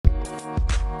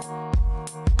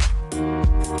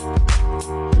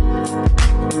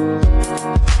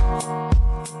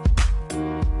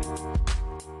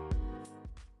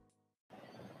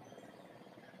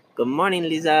Good morning, Good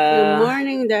Lisa.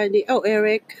 morning, Daddy. Oh,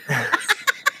 Eric.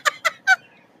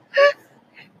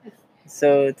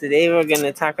 So today we're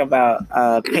gonna talk about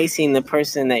pacing the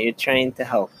person that you're trying to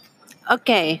help.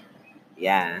 Okay.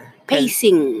 Yeah.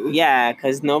 Pacing.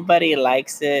 Cause nobody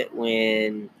likes it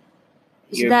when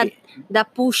Is you're. that the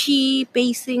pushy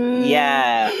pacing?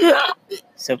 Yeah.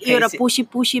 So You're a pacing.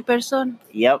 pushy person?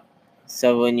 Yep.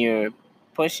 So when you're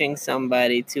pushing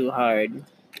somebody too hard,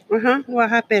 What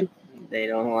happened? they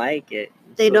don't like it.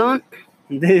 They So don't?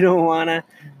 They don't wanna.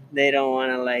 They don't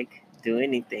wanna like do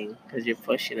anything because you're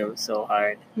pushing them so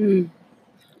hard. No,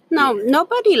 Yeah.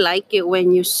 nobody like it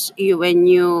when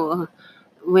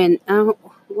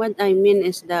what I mean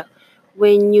is that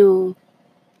when you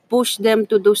push them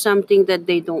to do something that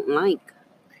they don't like.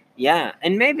 Yeah,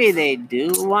 and maybe they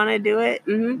do want to do it,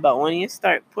 Mm-hmm. but when you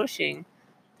start pushing,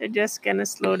 they're just gonna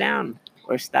slow down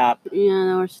or stop.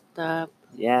 Yeah, or stuff.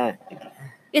 Yeah,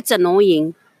 It's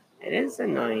annoying. it is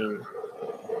annoying,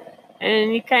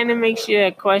 and it kind of makes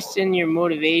you question your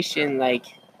motivation. Like,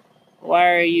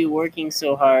 why are you working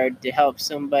so hard to help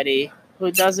somebody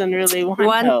who doesn't really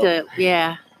want help?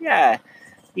 Yeah. Yeah,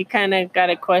 you kind of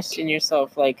gotta question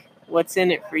yourself. Like, what's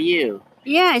in it for you?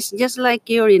 Yeah, it's just like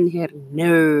you're in here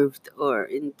nerved or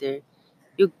in there.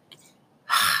 You,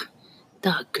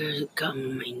 that girl got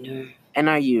on my nerve. And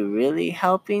are you really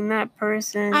helping that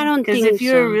person? I don't Because think if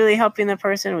you were so. really helping the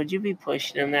person, would you be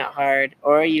pushing them that hard?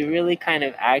 Or are you really kind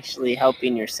of actually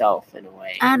helping yourself in a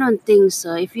way? I don't think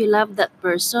so. If you love that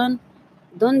person,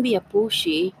 don't be a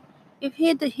pushy. If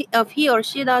he or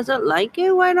she doesn't like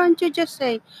it, why don't you just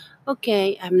say,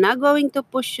 "Okay, I'm not going to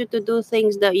push you to do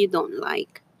things that you don't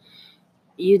like.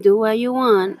 You do what you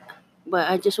want, but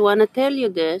I just want to tell you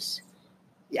this."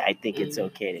 Yeah, I think it's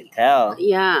okay to tell.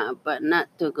 Yeah, but not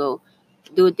to go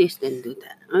do this and do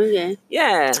that. Okay.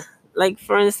 Yeah, like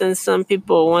for instance, some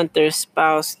people want their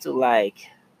spouse to like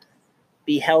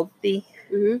be healthy,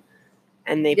 Mm-hmm.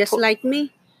 and they Just put like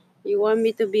me. You want me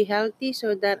to be healthy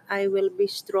so that I will be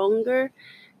stronger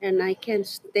and I can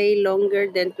stay longer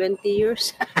than 20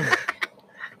 years?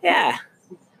 yeah.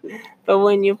 But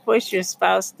when you push your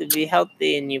spouse to be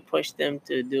healthy and you push them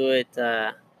to do it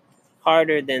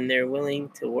harder than they're willing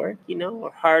to work, or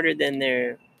harder than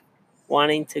they're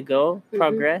wanting to go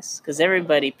progress, because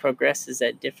everybody progresses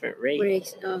at different rate.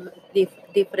 Breaks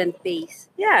different pace.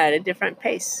 Yeah, at a different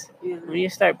pace. Yeah. When you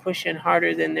start pushing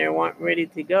harder than they're ready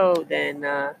to go, then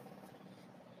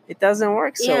it doesn't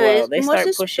work so Yeah, well. it's They start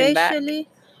pushing back.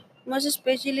 most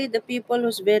especially the people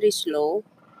who's very slow.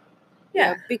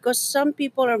 Yeah. Because some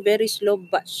people are very slow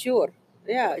but sure.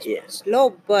 Yeah, it's Yeah.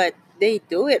 slow but they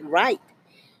do it right.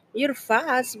 You're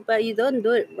fast but you don't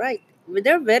do it right. But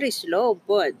they're very slow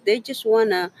but they just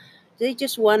wanna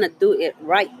do it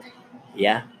right.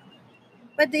 Yeah.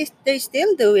 But they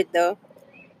still do it though.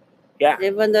 Yeah.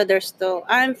 Even though they're slow.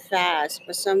 I'm fast,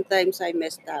 but sometimes I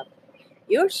messed up.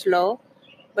 You're slow,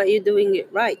 but you're doing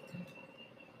it right.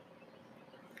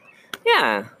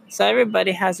 Yeah. So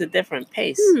everybody has a different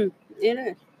pace. You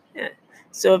know. Yeah.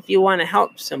 So if you want to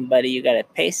help somebody, you got to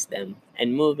pace them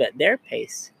and move at their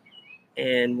pace.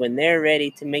 And when they're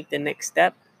ready to make the next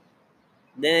step,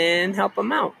 then help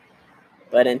them out.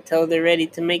 But until they're ready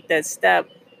to make that step,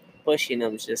 pushing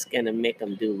them is just going to make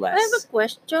them do less. I have a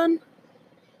question.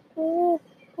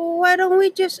 Why don't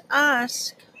we just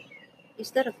ask?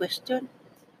 Is that a question?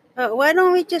 Why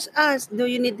don't we just ask, do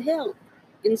you need help?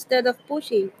 Instead of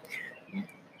pushing.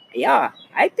 Yeah,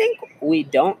 I think we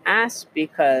don't ask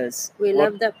because We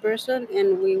love that person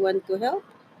and we want to help.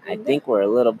 I think we're a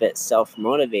little bit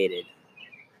self-motivated.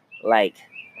 Like,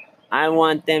 I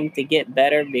want them to get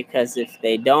better because if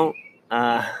they don't,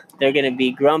 they're going to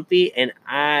be grumpy and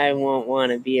I won't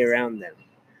want to be around them.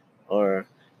 Or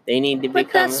they need to But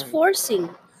become... that's forcing.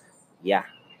 Yeah,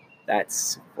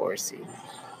 that's forcing.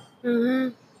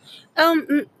 Mm-hmm.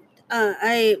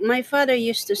 My father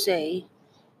used to say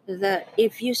that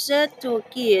if you said to a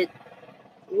kid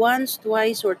once,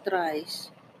 twice, or thrice,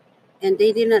 and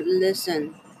they did not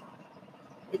listen,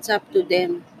 it's up to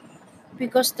them.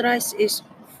 Because thrice is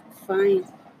fine.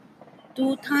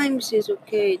 2 times is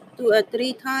okay.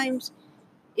 3 times.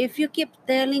 If you keep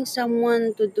telling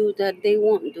someone to do that, they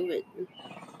won't do it.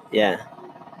 Yeah.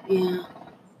 Yeah.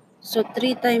 So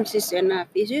 3 times is enough.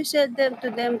 If you said them to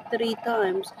them 3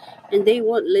 times and they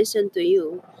won't listen to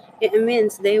you, it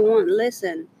means they won't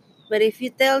listen. But if you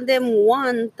tell them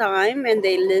 1 time and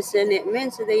they listen, it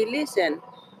means they listen.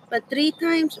 But 3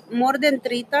 times, more than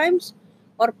 3 times,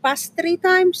 or past 3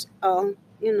 times,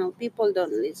 people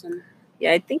don't listen.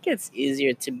 Yeah, I think it's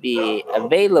easier to be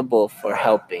available for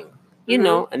helping.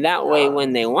 And that way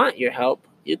when they want your help,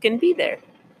 you can be there.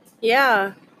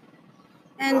 Yeah.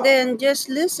 and then just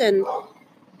listen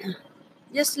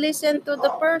to the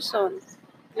person,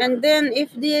 and then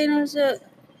if they say,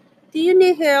 do you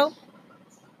need help?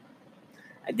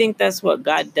 I think that's what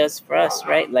God does for us,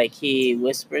 right? Like He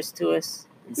whispers to us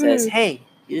and says, Mm, "Hey,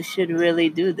 you should really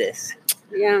do this."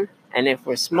 yeah. And if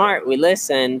we're smart, we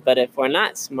listen. But if we're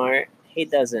not smart, He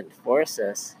doesn't force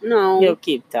us. He'll No.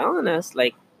 keep telling us,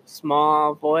 like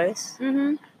small voice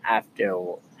Mm-hmm. after.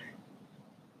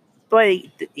 But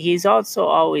He's also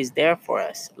always there for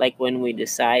us. Like when we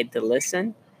decide to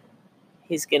listen,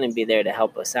 He's gonna be there to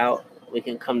help us out. We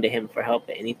can come to Him for help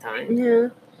at any time. Yeah.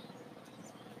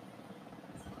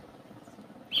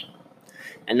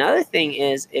 Another thing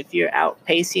is if you're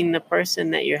outpacing the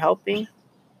person that you're helping,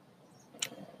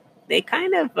 they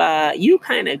you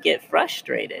kind of get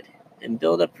frustrated and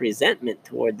build up resentment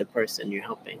toward the person you're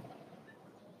helping.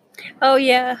 Oh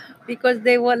yeah, because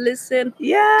they won't listen.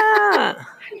 Yeah.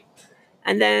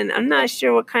 And then I'm not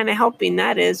sure what kind of helping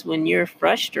that is when you're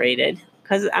frustrated.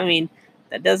 Because, I mean,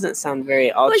 that doesn't sound very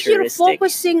Because you're altruistic.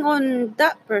 focusing on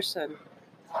that person.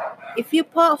 If you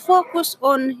focus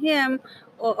on him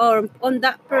or on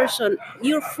that person,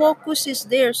 your focus is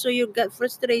there, so you get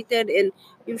frustrated and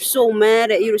you're so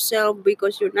mad at yourself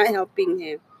because you're not helping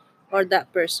him or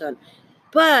that person.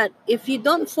 But if you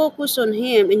don't focus on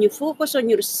him and you focus on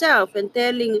yourself and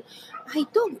telling, I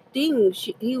don't think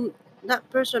that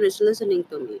person is listening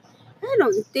to me. I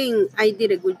don't think I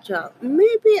did a good job.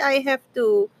 Maybe I have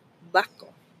to back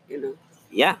off, you know.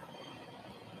 Yeah.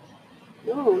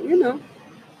 No, you know.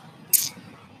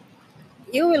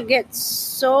 You will get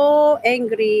so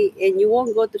angry and you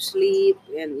won't go to sleep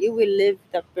and you will leave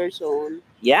that person.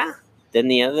 Yeah. Then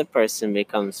the other person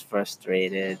becomes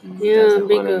frustrated and Yeah, doesn't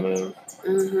want to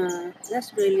because move.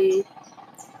 that's really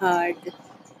hard.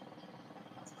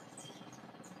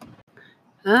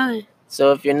 Ah,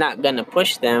 So if you're not going to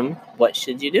push them, what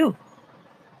should you do?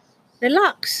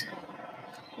 relax.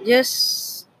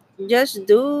 Just just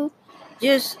do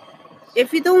just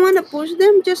if you don't want to push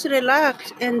them, just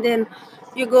relax and then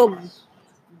you go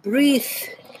breathe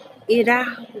it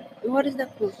out. What is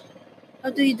that called? How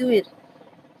do you do it?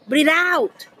 Breathe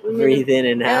out. Breathe in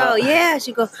and Oh out. yes,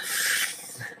 you go.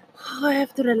 Oh, I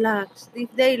have to relax.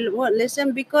 If they won't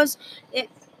listen, because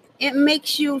it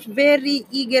makes you very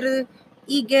eager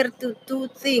to do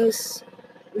things.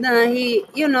 Nah,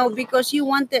 because you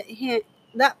wanted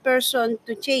that person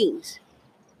to change,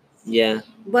 Yeah.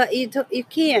 but you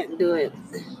can't do it.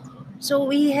 So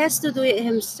he has to do it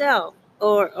himself,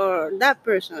 or that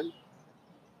person.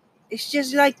 It's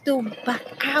just like to back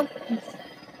out.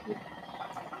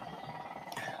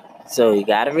 So you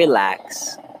got to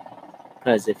relax.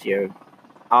 Because if you're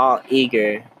all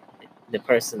eager, the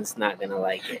person's not going to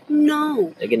like it.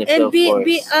 No, They're going to and feel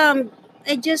be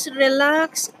forced. just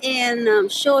relax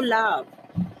and show love.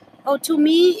 Oh, to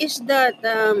me is that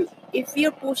if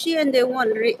you're pushy and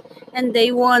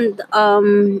they want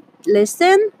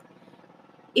listen,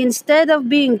 instead of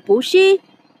being pushy,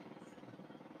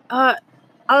 uh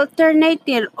alternate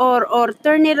it or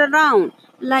turn it around,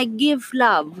 like give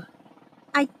love.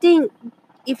 I think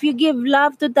if you give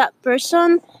love to that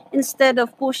person instead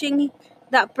of pushing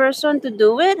that person to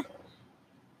do it,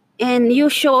 and you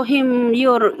show him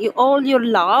all your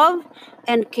love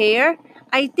and care,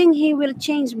 I think he will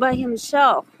change by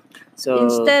himself. So,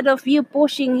 Instead of you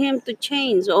pushing him to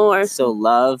change. Or so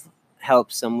love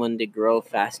helps someone to grow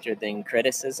faster than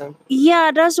criticism.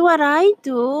 yeah, that's what I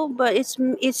do, but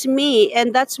it's me,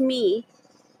 and that's me.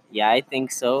 Yeah, I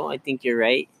think so. I think you're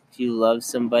right. If you love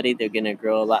somebody, they're gonna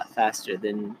grow a lot faster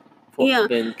Yeah.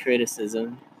 than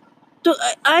criticism To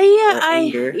or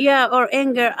anger. yeah, or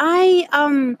anger. I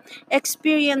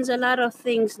experienced a lot of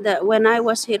things that when I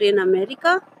was here in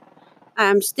America.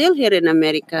 I'm still here in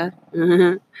America.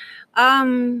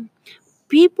 um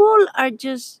People are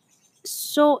just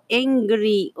so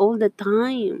angry all the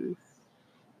time.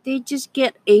 They just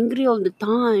get angry all the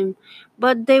time.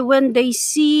 But when they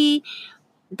see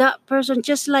that person,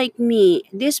 just like me,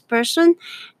 this person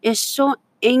is so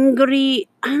angry.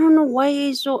 I don't know why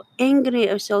he's so angry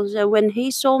at ourselves. When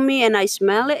he saw me and I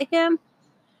smile at him,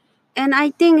 and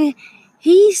I think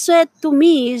he said to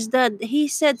me is that he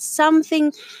said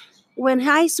something when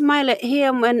I smile at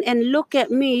him and look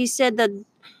at me. He said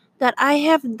that I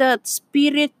have that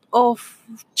spirit of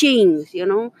change.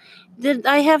 That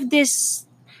I have this.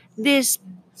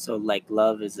 So, like,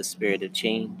 love is a spirit of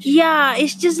change. Yeah,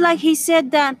 it's just like he said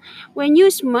that when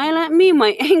you smile at me,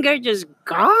 my anger just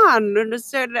gone. And I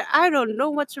said, I don't know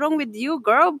what's wrong with you,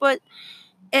 girl, but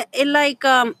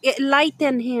it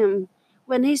lightened him.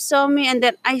 when he saw me, and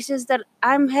then I says that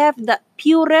I'm have the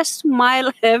purest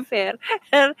smile ever.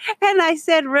 And I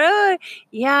said, really?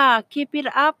 Yeah, keep it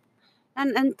up.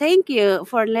 And thank you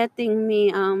for letting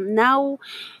me now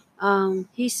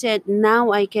he said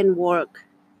now I can work,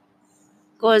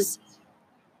 because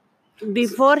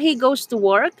before he goes to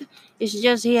work, it's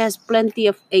just he has plenty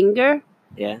of anger.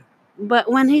 Yeah.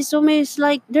 But when he saw me, it's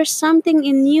like there's something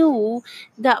in you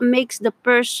that makes the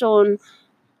person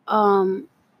um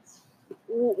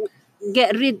w-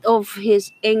 get rid of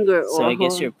his anger So or I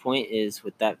guess her. your point is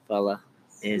with that fella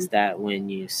is that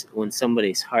when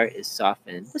somebody's heart is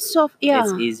softened, Soft,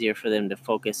 it's yeah. easier for them to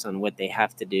focus on what they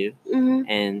have to do, Hmm.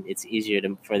 and it's easier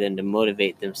for them to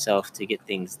motivate themselves to get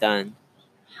things done.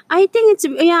 I think it's,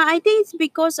 yeah, I think it's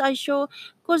because I show,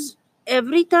 because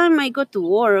every time I go to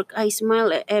work, I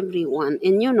smile at everyone,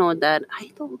 and you know that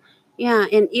I don't. Yeah,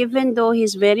 and even though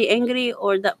he's very angry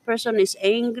or that person is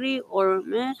angry or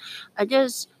meh, I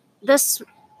just that's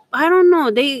I don't know.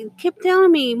 They keep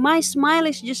telling me my smile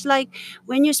is just like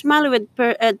when you smile with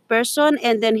a person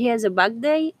and then he has a bad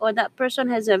day or that person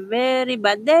has a very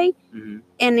bad day, Hmm.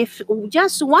 and if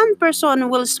just one person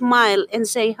will smile and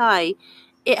say hi,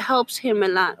 it helps him a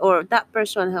lot, or that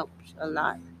person helps a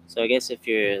lot. So I guess if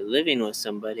you're living with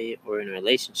somebody or in a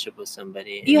relationship with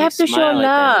somebody and You you have to show smile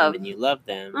at them love. and you love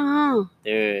them, Uh-huh.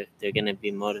 they're gonna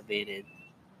be motivated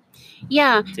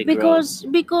Yeah, to grow.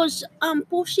 because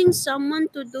pushing someone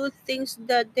to do things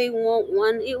that they won't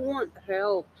want, it won't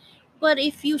help. But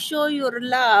if you show your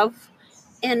love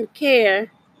and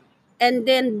care, and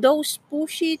then those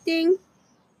pushy things,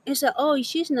 it's like, oh,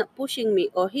 she's not pushing me,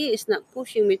 or he is not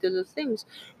pushing me to do things,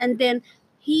 and then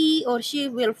he or she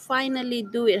will finally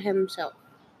do it himself.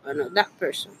 No, that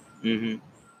person, Hmm.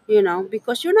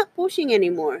 because you're not pushing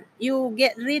anymore. You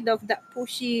get rid of that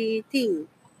pushy thing,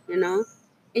 you know,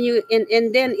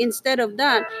 and then instead of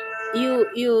that,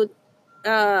 you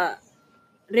uh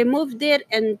removed it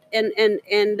and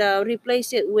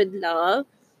replace it with love.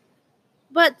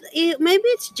 But maybe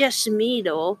it's just me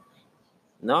though.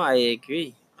 No, I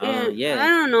agree. Yeah, I Yeah.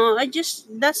 don't know. I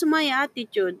just that's my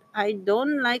attitude. I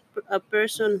don't like a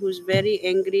person who's very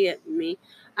angry at me.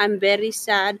 I'm very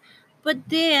sad, but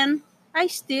then I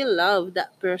still love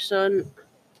that person.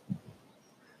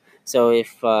 So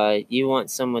if you want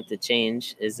someone to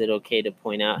change, is it okay to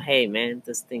point out, hey man,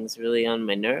 this thing's really on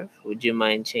my nerve? Would you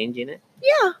mind changing it?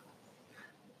 Yeah,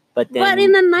 But but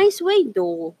in then, a nice way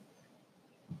though.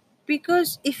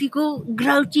 Because if you go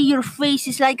grouchy, your face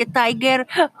is like a tiger.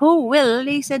 Who will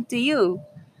listen to you?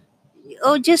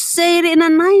 Or just say it in a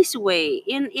nice way,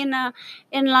 in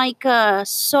like a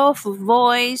soft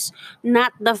voice,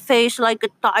 not the face like a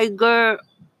tiger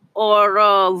or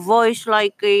a voice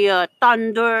like a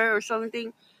thunder or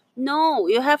something. No,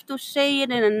 you have to say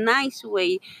it in a nice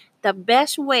way. The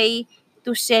best way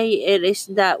to say it is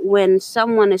that when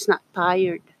someone is not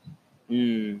tired.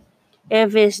 mm,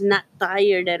 If it's not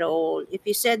tired at all. If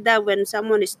you said that when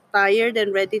someone is tired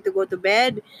and ready to go to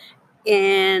bed,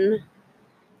 and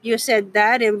you said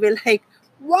that and be like,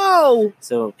 whoa,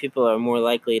 so people are more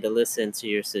likely to listen to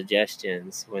your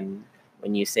suggestions when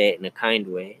you say it in a kind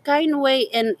way. kind way,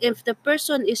 and if the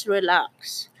person is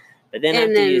relaxed But then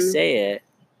and after you then say it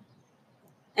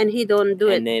and he don't do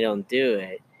it. and they don't do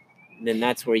it, then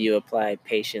that's where you apply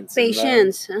patience and love.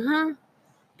 Patience,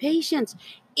 patience.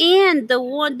 And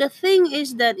the thing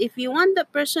is that if you want the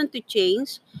person to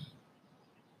change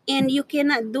and you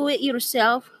cannot do it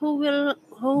yourself, who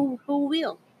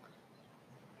will?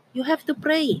 You have to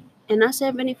pray and ask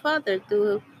Heavenly Father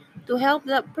to help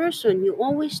that person. You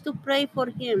always to pray for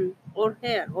him or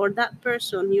her or that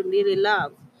person you really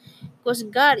love. Because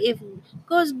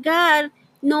God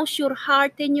knows your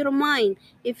heart and your mind.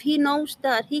 If He knows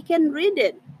that, He can read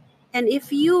it. And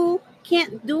if you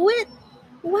can't do it,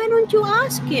 why don't you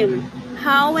ask Him?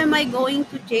 How am I going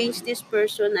to change this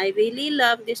person? I really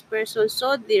love this person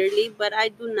so dearly, but I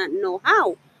do not know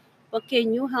how. But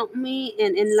can you help me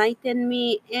and enlighten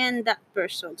me and that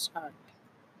person's heart?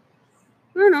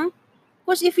 You know,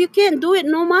 because if you can't do it,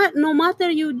 no matter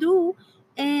you do,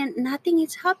 and nothing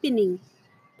is happening.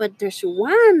 But there's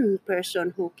one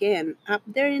person who can up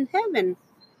there in heaven.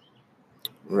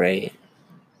 Right.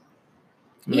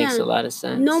 Makes Yeah. a lot of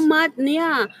sense.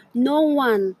 No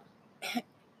one.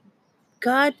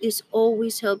 God is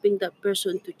always helping that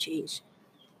person to change.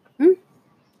 Hmm?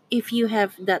 If you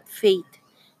have that faith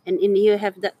and you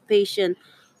have that patience.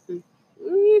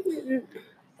 mm,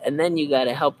 And then you got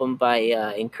to help them by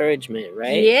encouragement,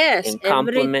 right? Yes, And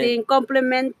compliment. everything,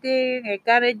 complimenting,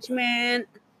 encouragement.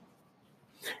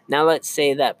 Now let's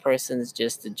say that person's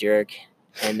just a jerk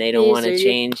and they don't want to Yes,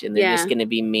 change, and they're just yeah. going to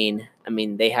be mean. I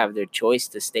mean, they have their choice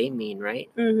to stay mean, right?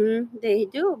 They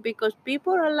do, because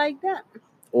people are like that.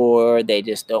 Or they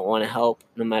just don't want to help,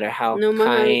 no matter how No matter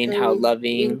how kind, how kind,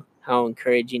 loving, how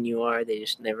encouraging you are. They're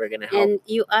just never going to help. and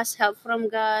you ask help from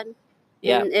God,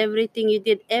 Yeah. and everything you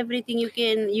did, everything you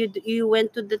can. You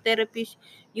went to the therapist,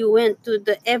 you went to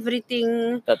the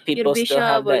everything. But Your people still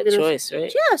have bishop or that choice,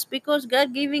 right? yes, because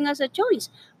God giving us a choice.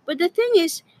 But the thing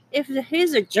is, if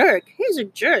he's a jerk, he's a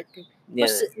jerk. Yeah,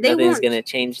 They nothing's won't. gonna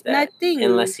change that Nothing.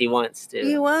 unless he wants He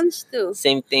to. wants to.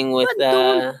 Same thing with But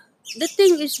don't. The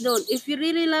thing is, don't. If you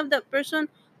really love that person,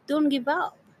 don't give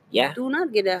up. yeah, Do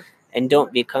not get up. and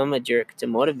don't become a jerk to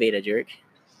motivate a jerk.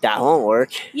 That won't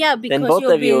work. Yeah, Then because both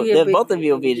you'll of you, be, then both of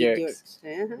you will be jerks.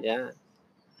 Uh-huh. Yeah,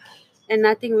 And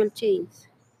nothing will change.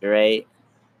 right.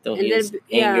 Don't And use then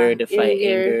anger to fight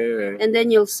anger, or, and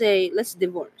then you'll say, let's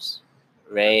divorce.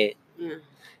 right. Yeah.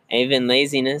 And even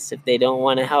laziness, if they don't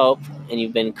want to help, and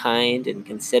you've been kind and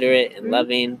considerate and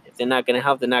loving, if they're not going to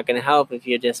help, they're not going to help. If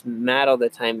you're just mad all the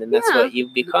time, then that's what you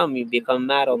become. You become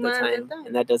mad all the Mad all the time, time.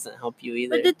 and that doesn't help you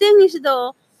either. But the thing is,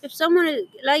 though, if someone is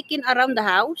like in around the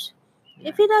house,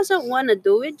 if he doesn't want to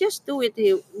do it, just do it.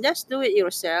 Just do it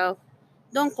yourself.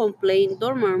 Don't complain.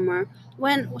 Don't murmur.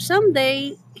 When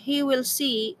someday he will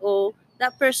see, or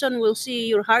that person will see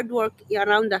your hard work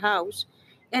around the house,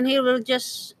 and he'll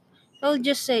just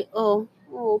say, oh,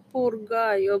 poor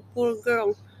guy, or poor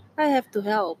girl, I have to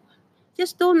help.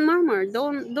 Just don't murmur.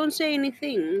 Don't say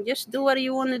anything. Just do what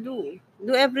you want to do.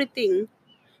 Do everything.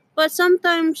 But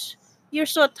sometimes you're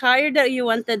so tired that you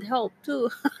wanted help too.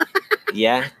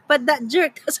 Yeah. But that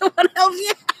jerk doesn't want to help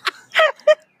you.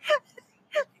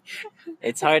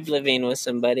 It's hard living with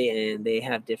somebody and they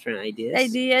have different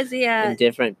ideas, Yeah. and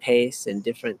different pace, and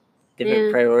different Yeah.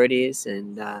 priorities,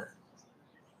 and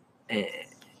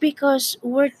Because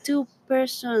we're two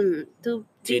different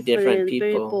different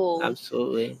people.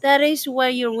 Absolutely. That is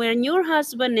why when your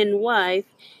husband and wife,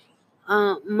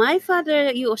 my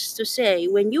father used to say,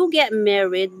 when you get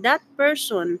married, that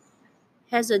person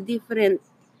has a different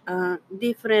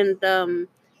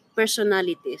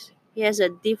personalities. He has a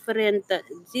different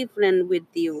with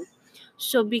you.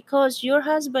 So because your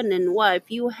husband and wife,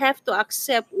 you have to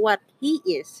accept what he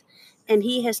is, and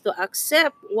he has to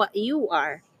accept what you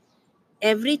are.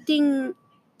 Everything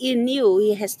in you,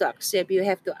 he has to accept. You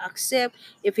have to accept.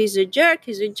 If he's a jerk,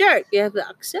 he's a jerk. You have to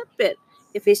accept it.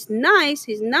 If he's nice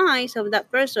of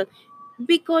that person,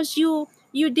 because you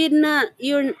did not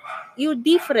you're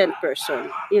different person,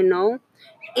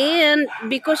 and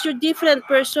because you're different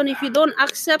person, if you don't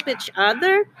accept each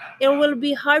other, it will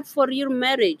be hard for your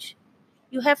marriage.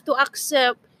 You have to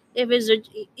accept. If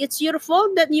it's your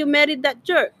fault that you married that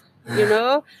jerk,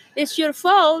 it's your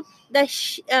fault that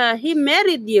he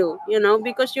married you,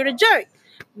 because you're a jerk.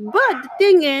 But the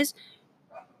thing is,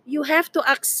 you have to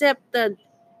accept that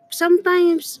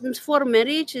sometimes for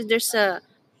marriage there's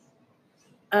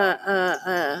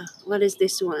what is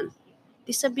this one,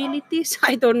 disabilities.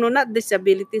 I don't know, not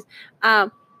disabilities.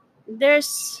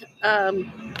 There's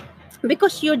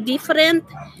because you're different,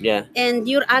 Yeah. and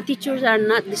your attitudes are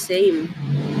not the same.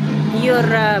 Your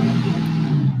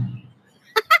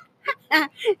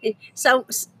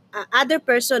other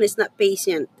person is not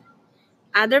patient.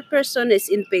 Other person is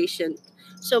impatient.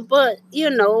 So, but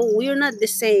we're not the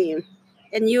same.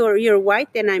 And you're white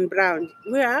and I'm brown.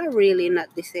 We are really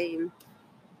not the same.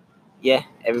 Yeah,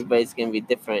 everybody's gonna be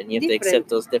different. You have to accept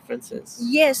those differences.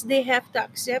 Yes, they have to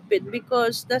accept it,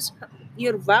 because that's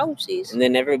your vows is. And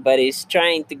then everybody's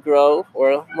trying to grow,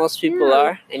 or most people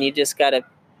are, and you just gotta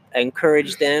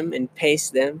encourage them and pace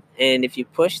them. And if you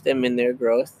push them in their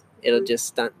growth, it'll just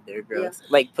stunt their growth.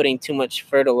 Like putting too much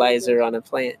fertilizer on a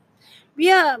plant.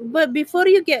 Yeah, but before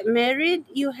you get married,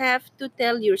 you have to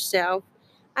tell yourself,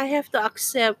 I have to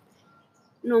accept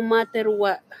no matter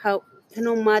what,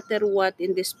 no matter what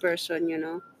in this person,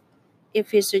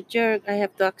 If he's a jerk, I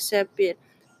have to accept it.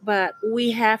 But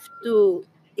he has to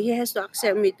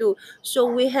accept me too. So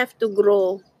we have to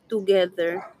grow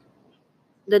together.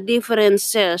 The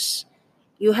differences,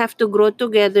 you have to grow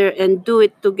together and do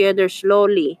it together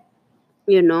slowly,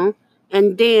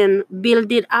 and then build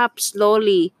it up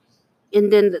slowly. And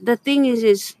then the thing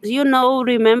is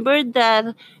remember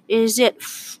that is it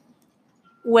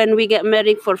when we get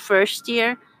married for first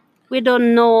year, we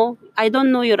don't know. I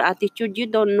don't know your attitude. You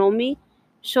don't know me.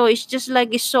 So it's just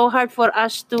like it's so hard for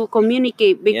us to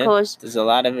communicate, because there's a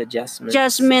lot of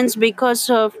adjustments. Because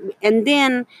of, and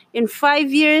then in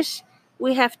 5 years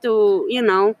we have to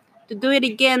to do it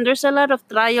again. There's a lot of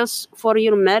trials for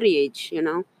your marriage,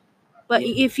 But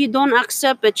if you don't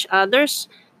accept each other's,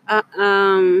 uh,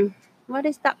 um, what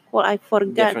is that called? I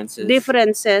forgot. Differences.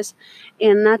 Differences,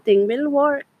 and nothing will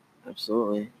work.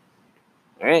 Absolutely.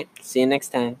 All right. See you next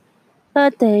time.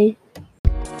 Tate.